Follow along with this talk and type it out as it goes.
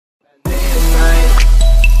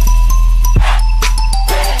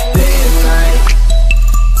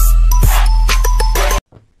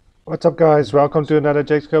What's up guys, welcome to another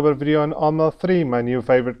Jake's Cover video on Arma 3, my new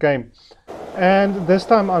favorite game. And this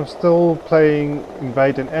time I'm still playing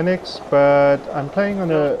Invade and Annex, but I'm playing on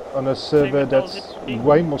a server that's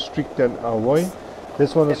way more strict than Awoi.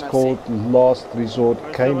 This one is called Last Resort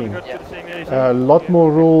Gaming. A lot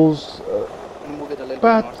more rules,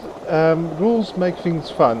 but rules make things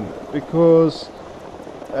fun, because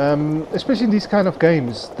especially in these kind of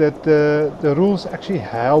games, that the rules actually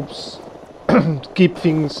helps to keep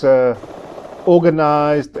things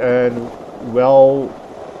organized and well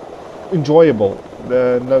enjoyable,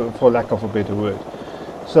 for lack of a better word.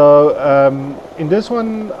 So in this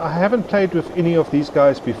one I haven't played with any of these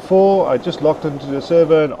guys before. I just logged into the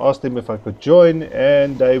server and asked them if I could join,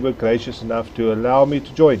 and they were gracious enough to allow me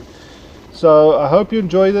to join. So I hope you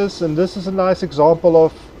enjoy this, and this is a nice example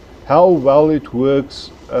of how well it works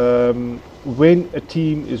when a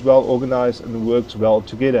team is well organized and works well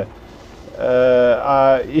together.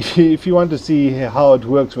 If you want to see how it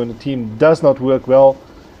works when a team does not work well,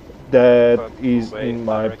 that is in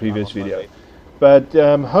my previous video. But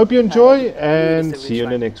hope you enjoy, and see you in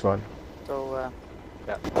the next one. So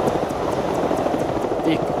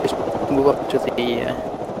you just move up to the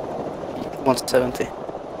 170.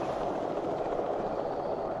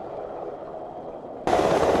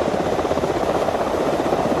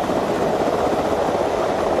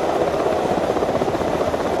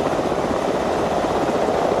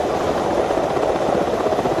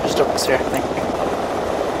 Here, thank you.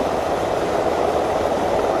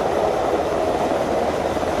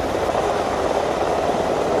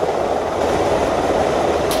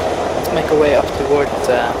 Let's make our way up towards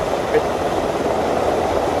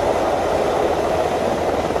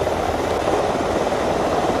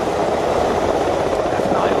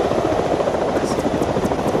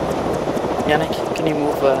Yannick, can you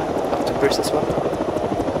move up to Bruce as well?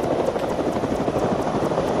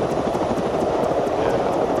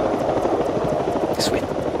 Sweet.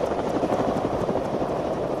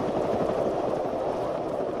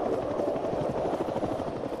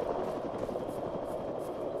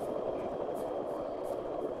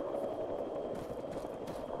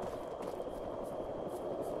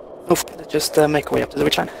 Let's just make our way up to the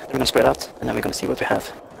ridgeline. Then we're gonna spread out, and then we're gonna see what we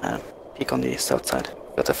have. Peek on the south side.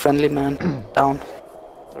 Got a friendly man down,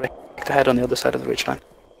 direct ahead on the other side of the ridgeline.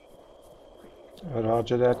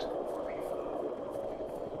 Roger that.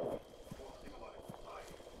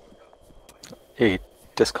 He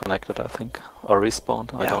disconnected, I think, or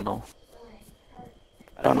respawned. I don't know.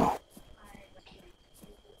 I don't know.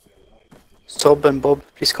 Sob and Bob,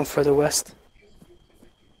 please come further west.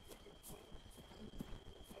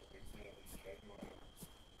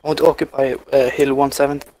 I want to occupy hill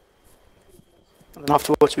 170. And then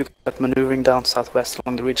afterwards we start maneuvering down southwest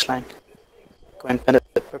along the ridgeline, going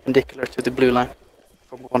perpendicular to the blue line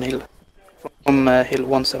from one hill, from hill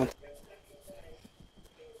 170.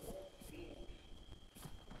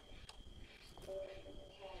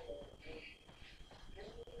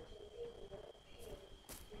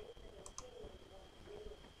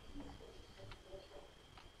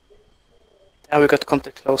 Now we got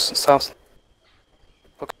contact close south,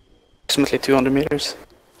 approximately 200 meters.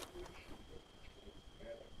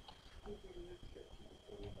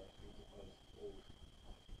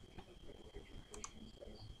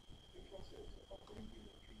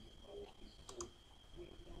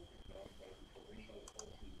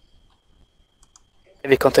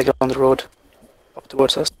 Heavy contact on the road up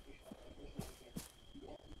towards us.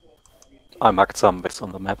 I marked some bits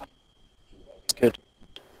on the map. Good.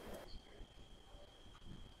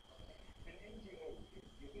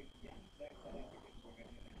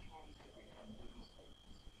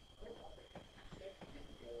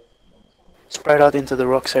 Spread out into the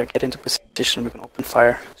rocks here, get into position, we can open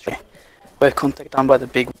fire. Okay. We have contact down by the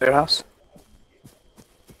big warehouse.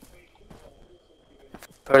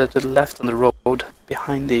 Further to the left on the road,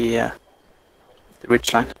 behind the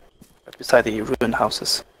ridgeline, right beside the ruined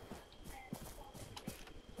houses.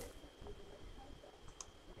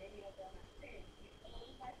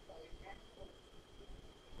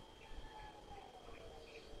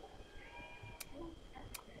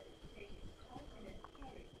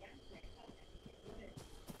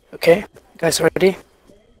 Okay, guys ready?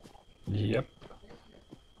 Yep.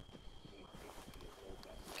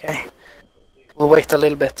 Okay, we'll wait a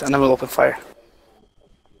little bit and then we'll open fire.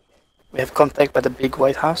 We have contact by the big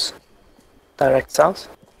white house, direct south.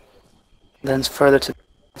 Then further to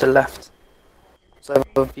the left. So I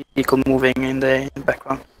have a vehicle moving in the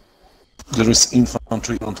background. There is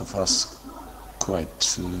infantry in front of us,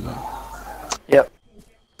 quite Yep.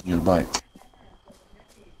 nearby.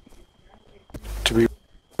 Do we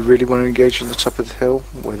really want to engage at the top of the hill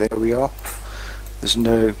where there we are? There's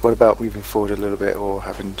no. What about moving forward a little bit, or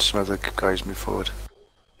having some other guys move forward?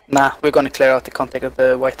 Nah, we're gonna clear out the contact of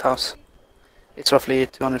the White House. It's roughly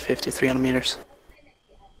 250-300 meters.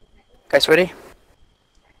 Guys ready?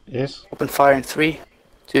 Yes. Open fire in 3,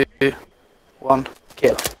 2, 1,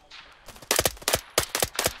 kill.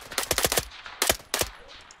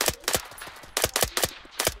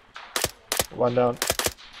 One down.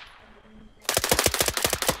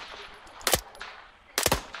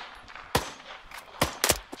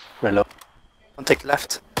 Reload. Contact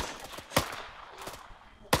left.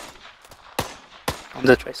 On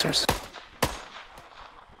the tracers.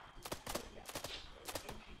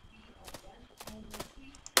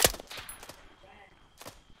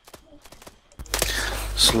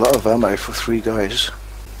 It's a lot of ammo for 3 guys.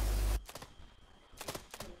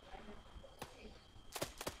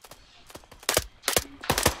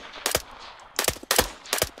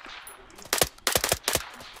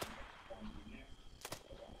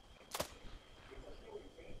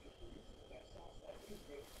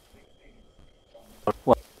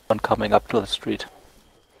 One coming up to the street.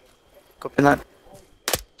 Copy that.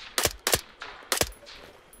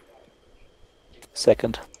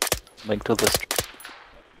 Second, coming to the street.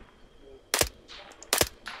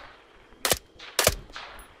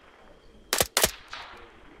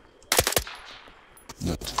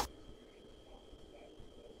 Good.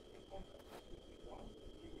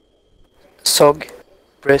 Sog,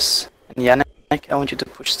 Briss, and Yannick, I want you to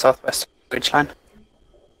push southwest ridgeline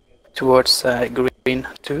towards green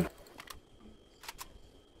 2.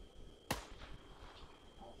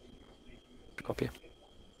 Copy.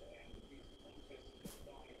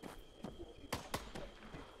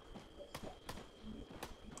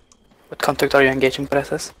 What contact are you engaging,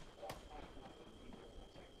 Presses?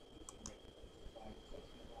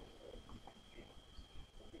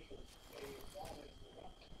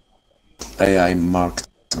 I marked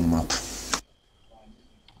the map.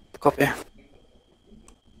 Copy.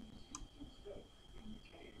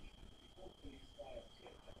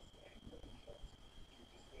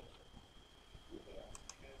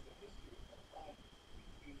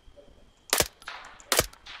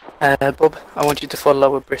 Bob, I want you to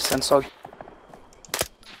follow with Briss and Sog.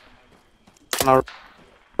 On our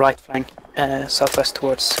right flank, southwest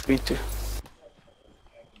towards green 2.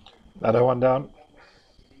 Another one down.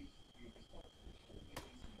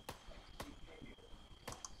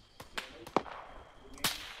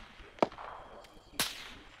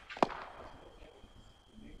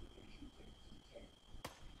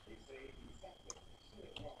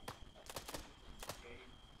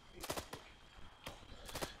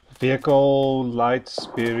 Vehicle lights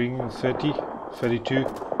bearing 30, 32.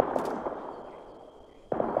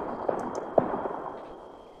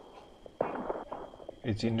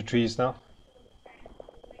 It's in the trees now.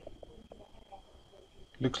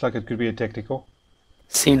 Looks like it could be a tactical.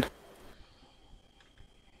 Seen.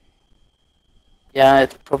 Yeah,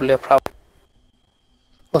 it's probably a problem.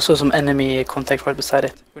 Also some enemy contact right beside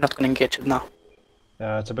it. We're not going to engage it now.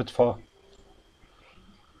 Yeah, it's a bit far.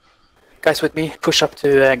 Guys with me, push up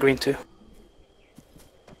to green 2.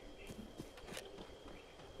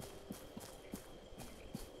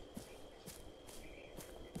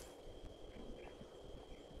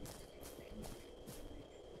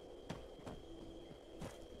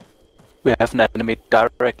 We have an enemy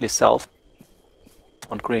directly south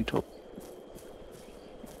on green 2.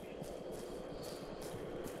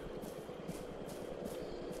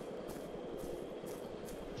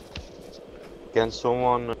 Can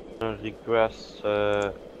someone request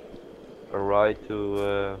a ride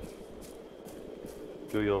to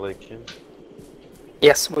your election?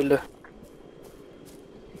 Yes, will do.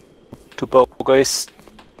 To bow, guys.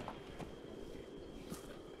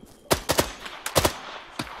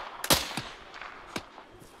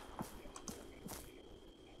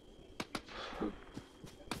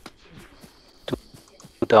 Two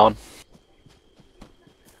down.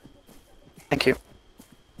 Thank you.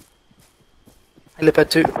 Helipad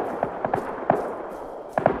 2.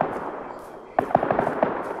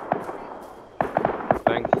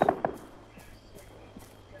 Thanks.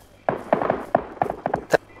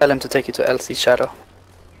 Tell him to take you to LC Shadow.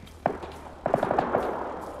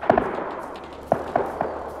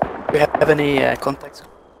 Do we have any contacts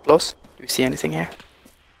close? Do you see anything here?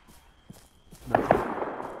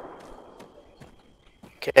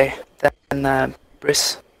 Okay, then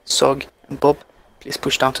Briss, Sog, and Bob, please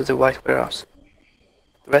push down to the white warehouse.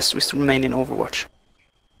 The rest will remain in Overwatch.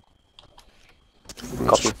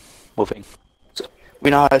 Copy. Moving. So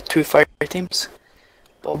we now have 2 fire teams.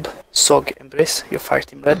 Bob, Sog, and Briss, your fire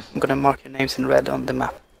team red. I'm gonna mark your names in red on the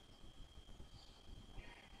map.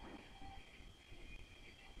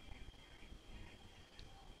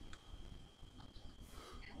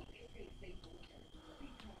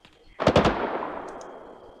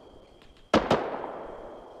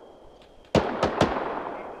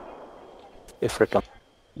 Ifrit on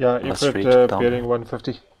Yeah, the street Ifrit down bearing there.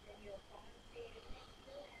 150.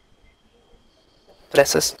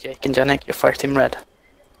 Presses, Jake and Janek, you fire team red.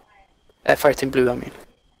 Fire team blue, I mean.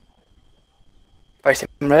 Fire team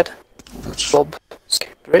red, That's Bob,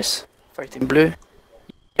 Briss. Fire team blue,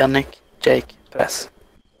 Janek, Jake, press.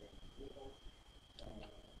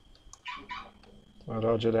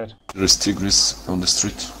 Roger that. there's Tigris on the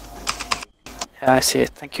street. Yeah, I see it,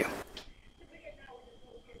 thank you.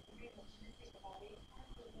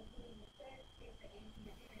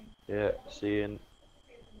 Yeah, seeing.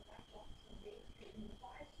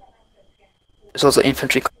 There's also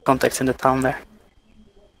infantry contacts in the town there.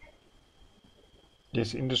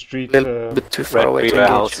 Yes, in the street. A little bit too far Red away to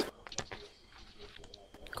warehouse. engage.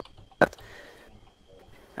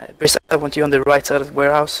 Briss, I want you on the right side of the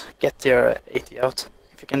warehouse. Get your 80 out.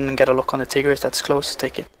 If you can get a lock on the Tigris that's close,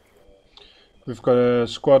 take it. We've got a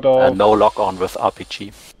squad of No lock on with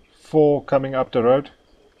RPG. 4 coming up the road.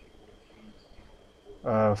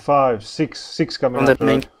 5, 6 coming From up the the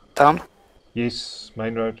main road. town. Yes,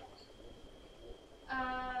 main road.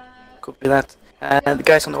 Copy that. The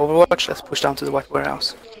guys on the Overwatch, let's push down to the white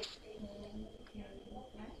warehouse.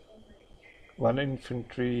 1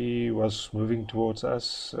 infantry was moving towards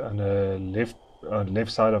us on the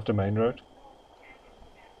left side of the main road.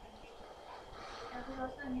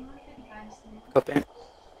 Copy.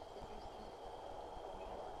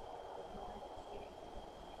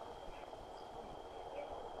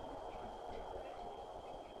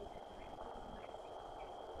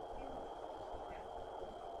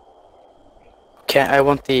 Okay, I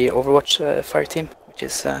want the Overwatch fire team, which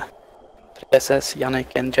is SS, Yannick,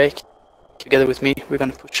 and Jake. Together with me, we're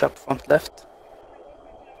gonna push up front left.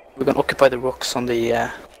 We're gonna occupy the rocks on the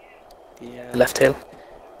left hill.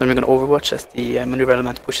 Then we're gonna Overwatch as the maneuver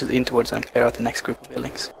element pushes in towards and clear out the next group of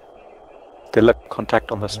buildings. Still a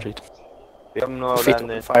contact on the street. We have no Free to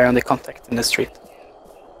landing. open fire on the contact in the street.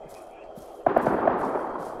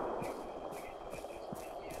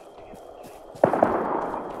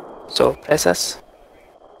 So, SS,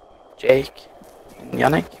 Jake, and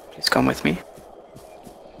Yannick, please come with me.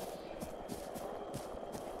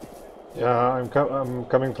 Yeah, I'm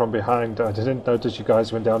coming from behind. I didn't notice you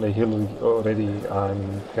guys went down the hill already.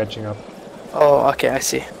 I'm catching up. Oh, okay, I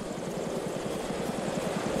see.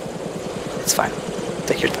 It's fine.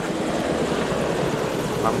 Take your time.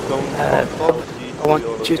 I'm going Bob, from G I want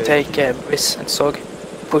your you to location. take Briss and Sog,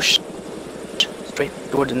 push straight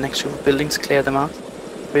toward the next group of buildings, clear them out.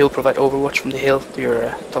 We'll provide overwatch from the hill to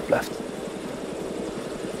your top left.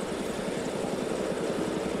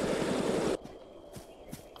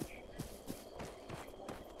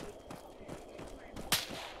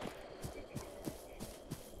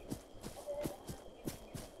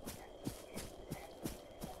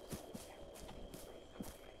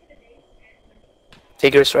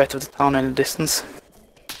 Tigger is right of the town in the distance.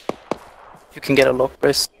 You can get a lock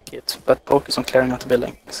Briss, but focus on clearing out the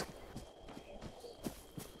buildings.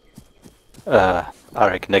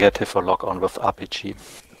 Arik, negative for lock on with RPG.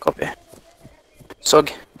 Copy.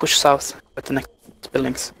 Sog, push south with the next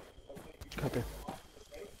buildings. Copy.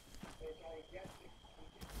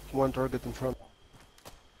 One target in front.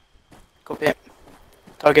 Copy.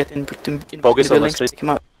 Target in between the Bogus on the buildings. street. Take him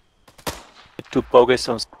out. 2 bogus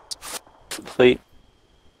on 3.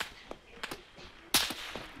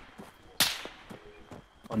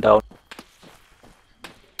 1 down.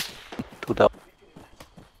 2 down.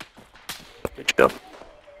 Good job.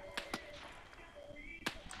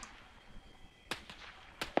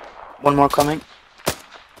 One more coming.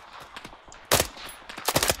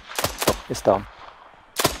 Is down.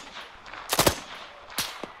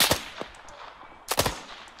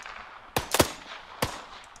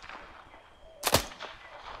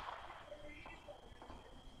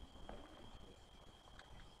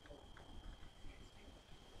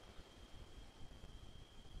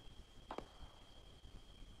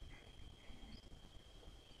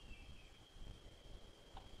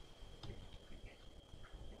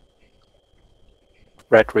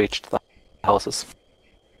 Red reached the houses.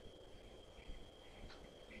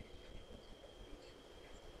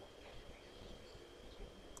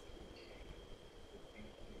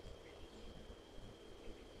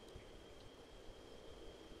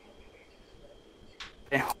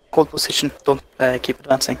 Okay, hold position. Don't keep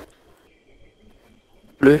advancing.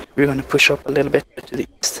 Blue, we're gonna push up a little bit to the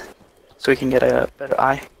east, so we can get a better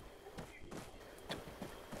eye.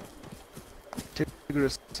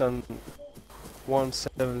 Tigris and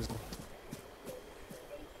 170.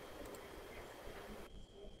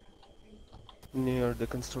 Near the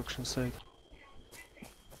construction site.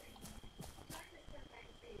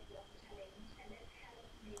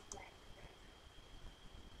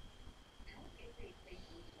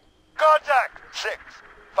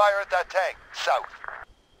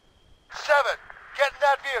 7, get in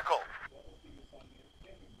that vehicle.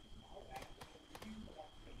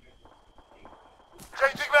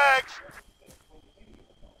 Changing mags.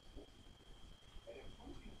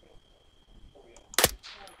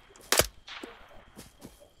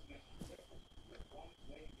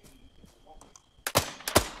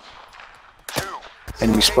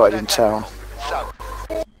 Enemy spotted in town. South.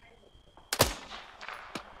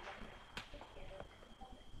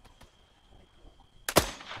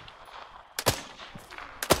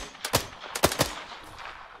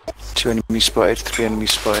 Two enemies spotted, 3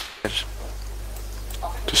 enemies spotted.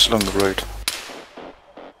 Just along the road.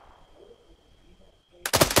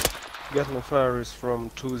 Gatling fire is from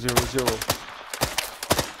 200.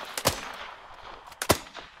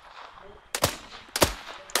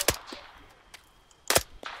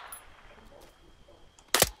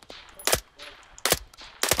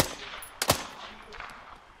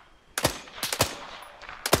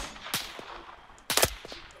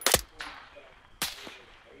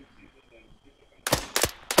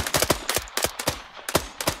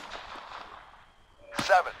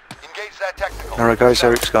 Engage that technical. Alright guys,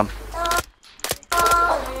 Eric's gone.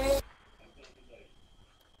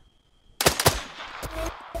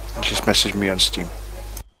 Just message me on Steam.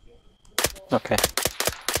 Okay.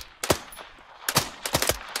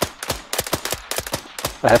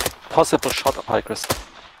 I have a possible shot of Tigris.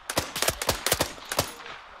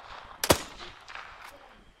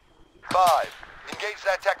 5, engage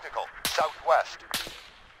that technical. Southwest.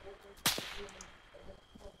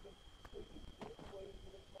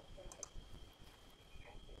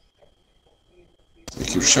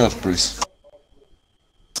 Take your shot, please.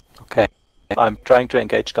 Okay. I'm trying to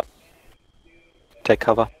engage. Take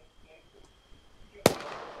cover.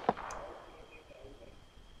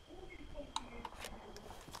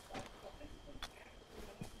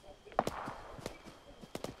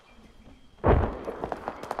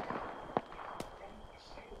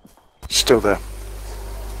 Still there.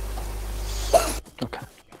 Okay.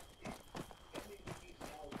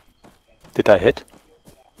 Did I hit?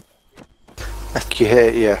 I think you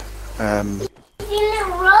hit it, yeah.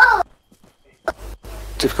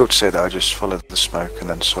 Difficult to say that, I just followed the smoke and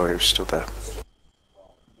then saw it was still there.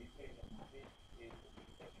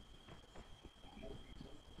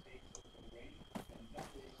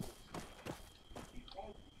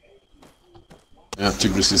 Yeah,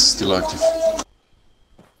 Tigris is still active.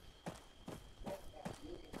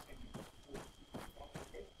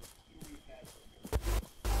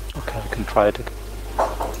 Okay, I can try it again.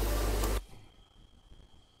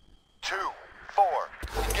 2, 4,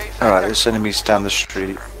 engage that Alright, there's enemies down the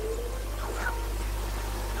street.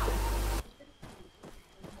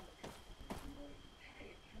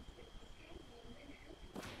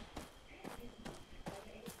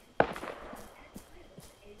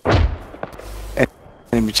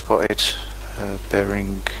 Enemy spotted,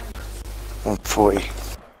 bearing 140.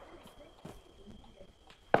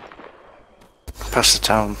 Past the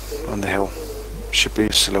town on the hill. Should be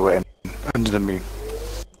a silhouette under the moon.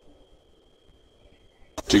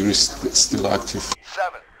 Tigris is still active.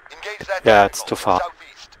 7, engage that Yeah, technical. it's too far. Southeast.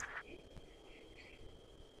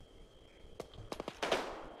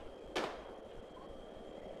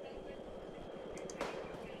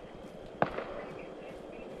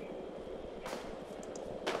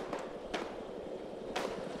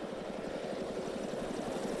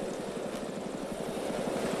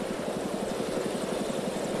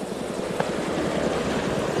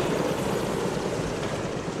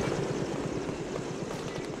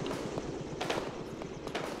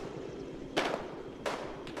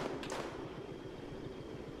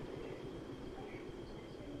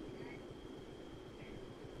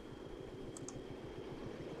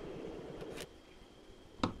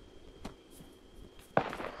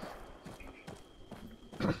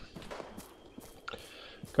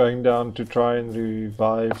 Going down to try and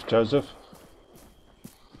revive Joseph.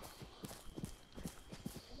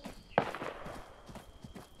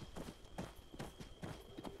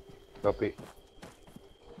 Copy.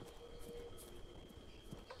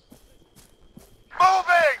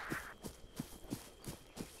 Moving!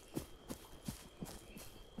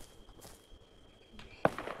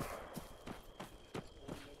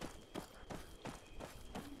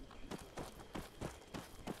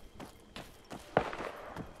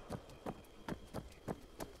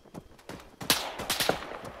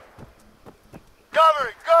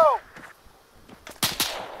 Covering, go!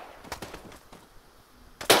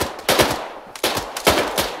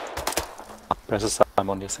 Princess, I'm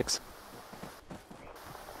on your 6.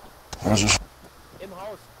 Roger.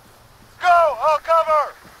 Go! I'll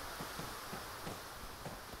cover!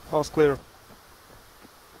 House clear.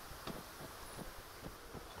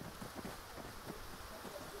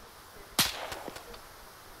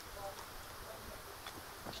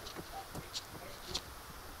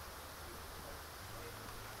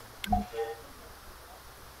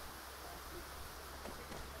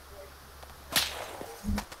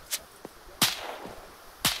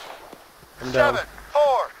 I'm down. 7-4.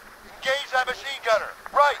 Engage that machine gunner.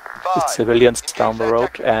 Right. The 5. civilians Engage down the that road,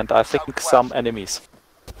 technical. and I think Southwest. some enemies.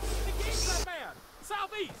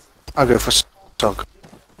 I'll go for Sog.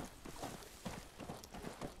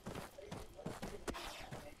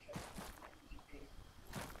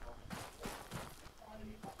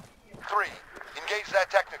 3. Engage that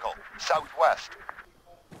technical. Southwest.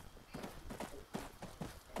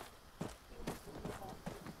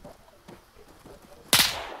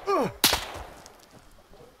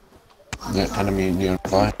 The enemy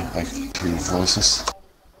nearby, I hear voices.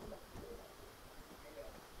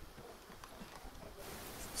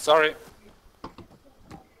 Sorry.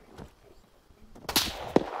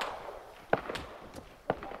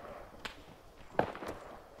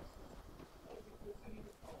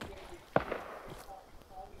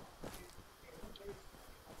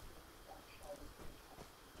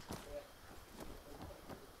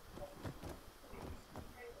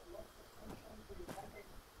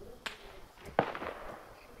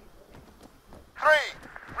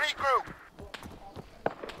 Regroup.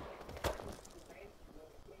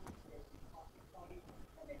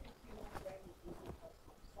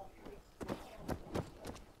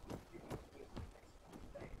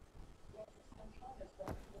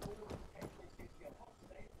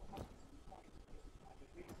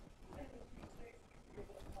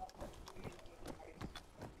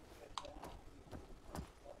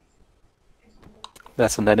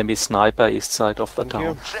 There's an enemy sniper east side of the Thank town.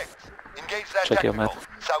 you. 6. Engage that Check your technical. map.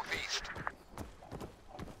 Southeast.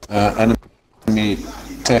 Enemy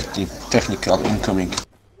technical incoming.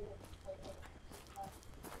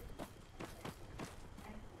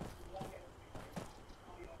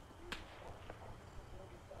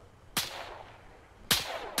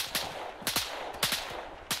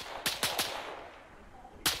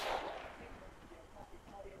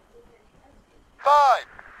 Five.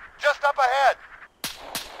 Just up ahead.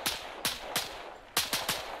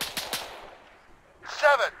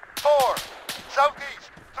 7-4. Southeast.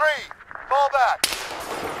 3. Fall back.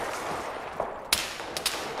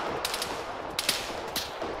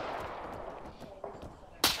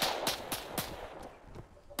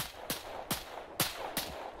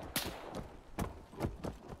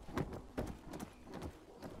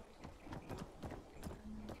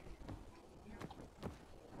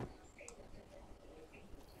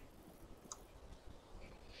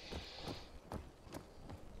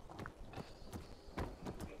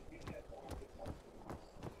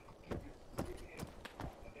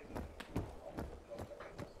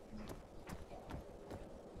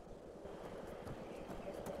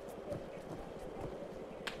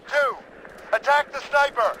 Attack the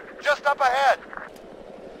sniper! Just up ahead!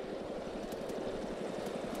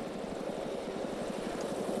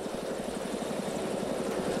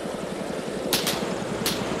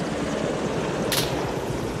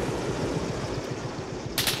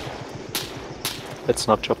 It's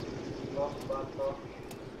not job.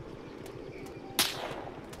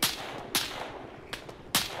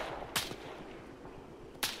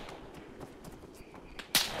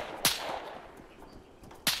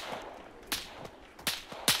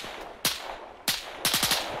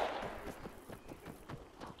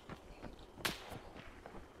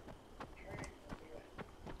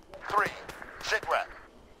 Sit rep.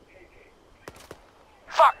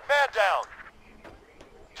 Fuck! Man down!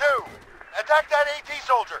 2. Attack that AT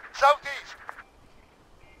soldier! Southeast!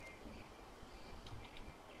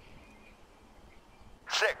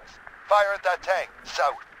 6. Fire at that tank!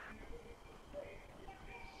 South!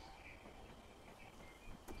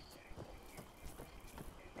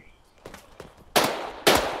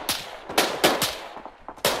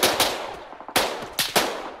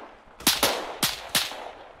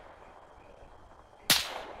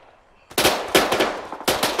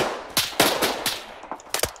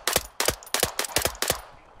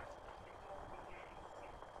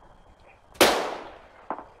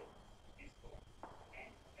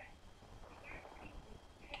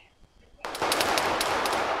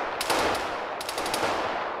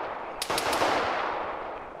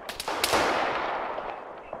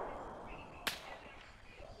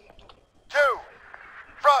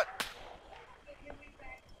 Front!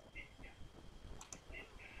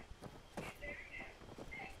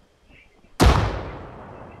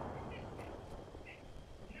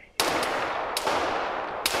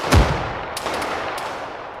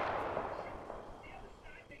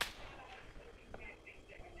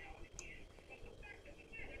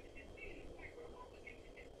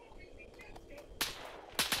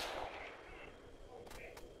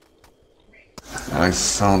 I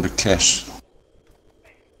found a cache.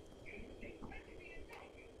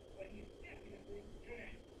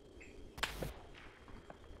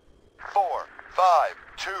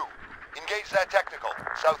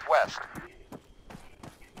 southwest.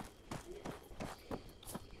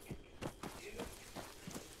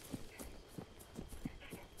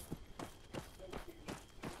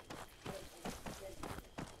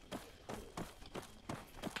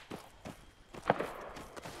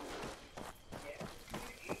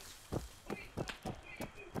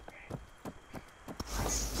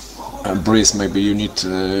 Breeze, maybe you need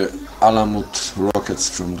Alamut rockets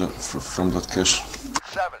from that cache.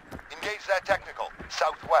 7. Engage that technical.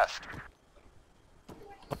 Southwest.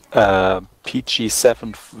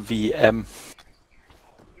 PG7VM.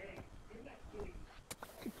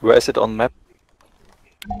 Where is it on map?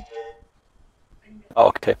 Oh,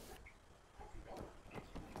 okay.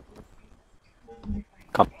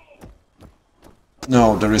 Come.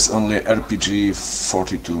 No, there is only RPG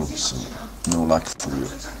 42, so no luck for you.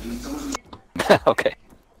 Okay.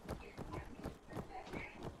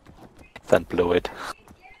 Then blow it.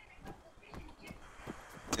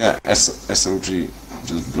 Yeah, SOG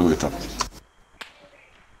just blew it up.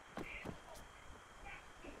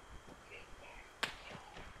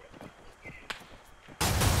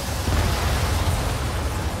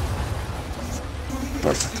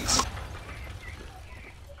 Perfect.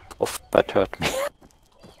 Oh, that hurt me.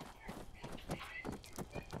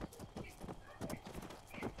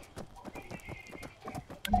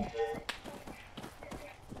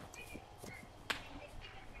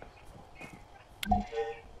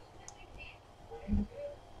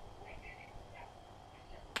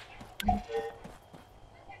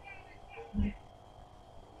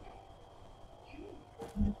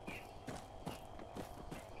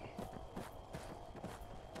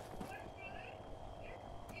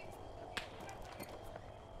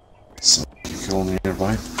 So, vehicle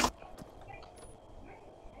nearby.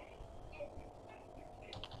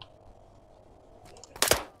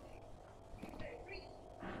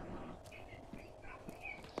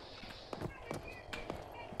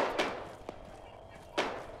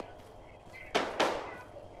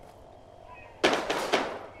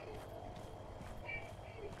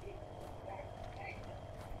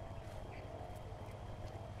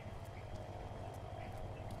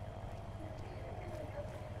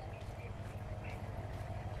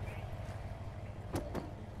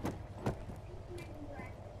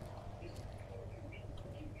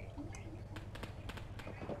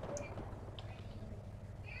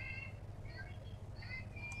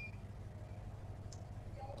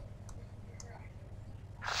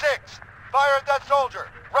 Fire at that soldier!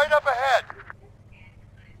 Right up ahead!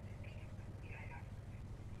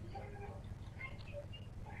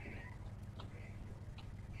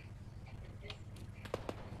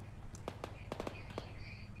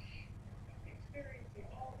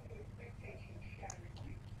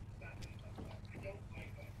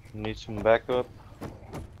 Need some backup.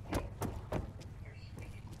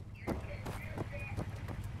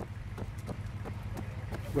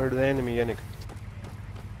 Where the enemy, Yannick?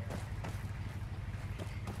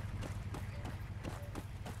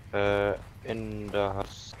 In the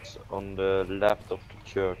house on the left of the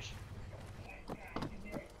church.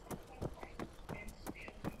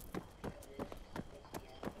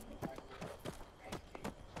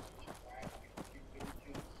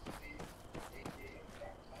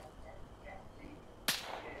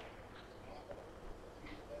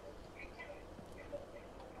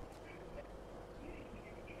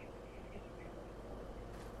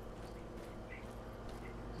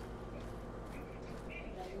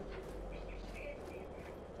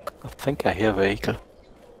 I think I hear a vehicle.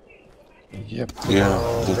 Yep.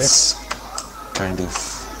 Yeah, that's kind of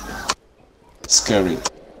scary.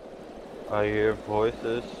 I hear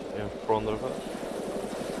voices in front of us.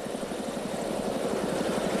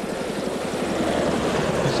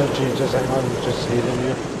 SMG, just hang on, just healing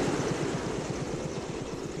you.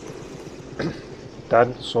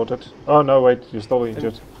 Done, sorted. Oh no, wait, you're still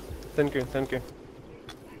injured. Thank you, thank you.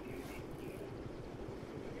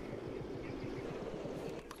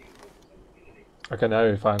 Okay, now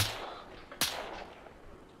you're fine.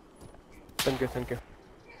 Thank you, thank you.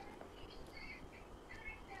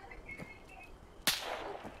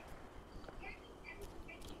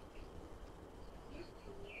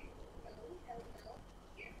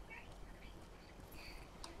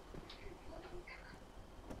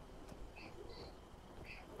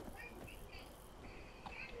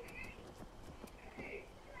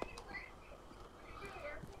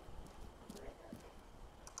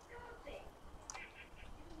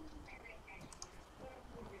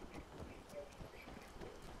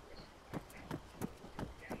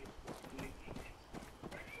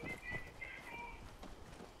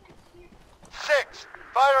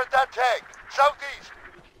 Fire at that tank! Southeast!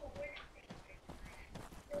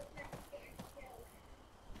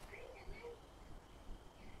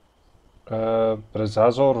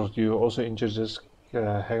 Brazazor, you also injured, just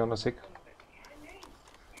hang on a sec.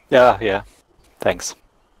 Yeah, yeah. Thanks.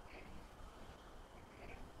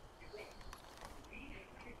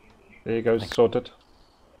 There you go, sorted.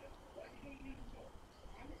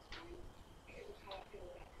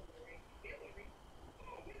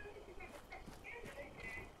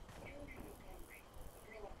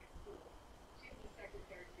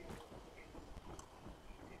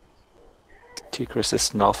 Tigris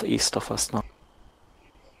is northeast of us now.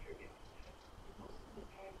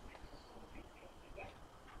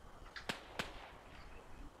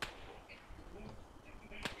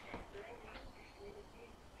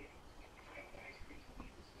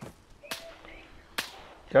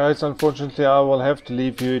 Guys, unfortunately I will have to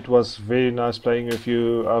leave you. It was very nice playing with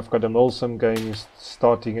you. I've got a Milsim game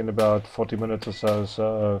starting in about 40 minutes or so,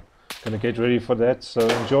 so gonna get ready for that, so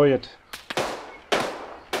enjoy it.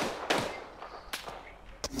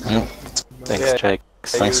 Yeah. Thanks, Jake.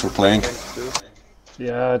 Thanks for playing.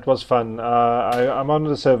 Yeah, it was fun. I'm on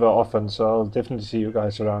the server often, so I'll definitely see you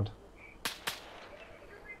guys around.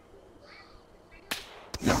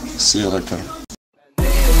 Yeah, see you later.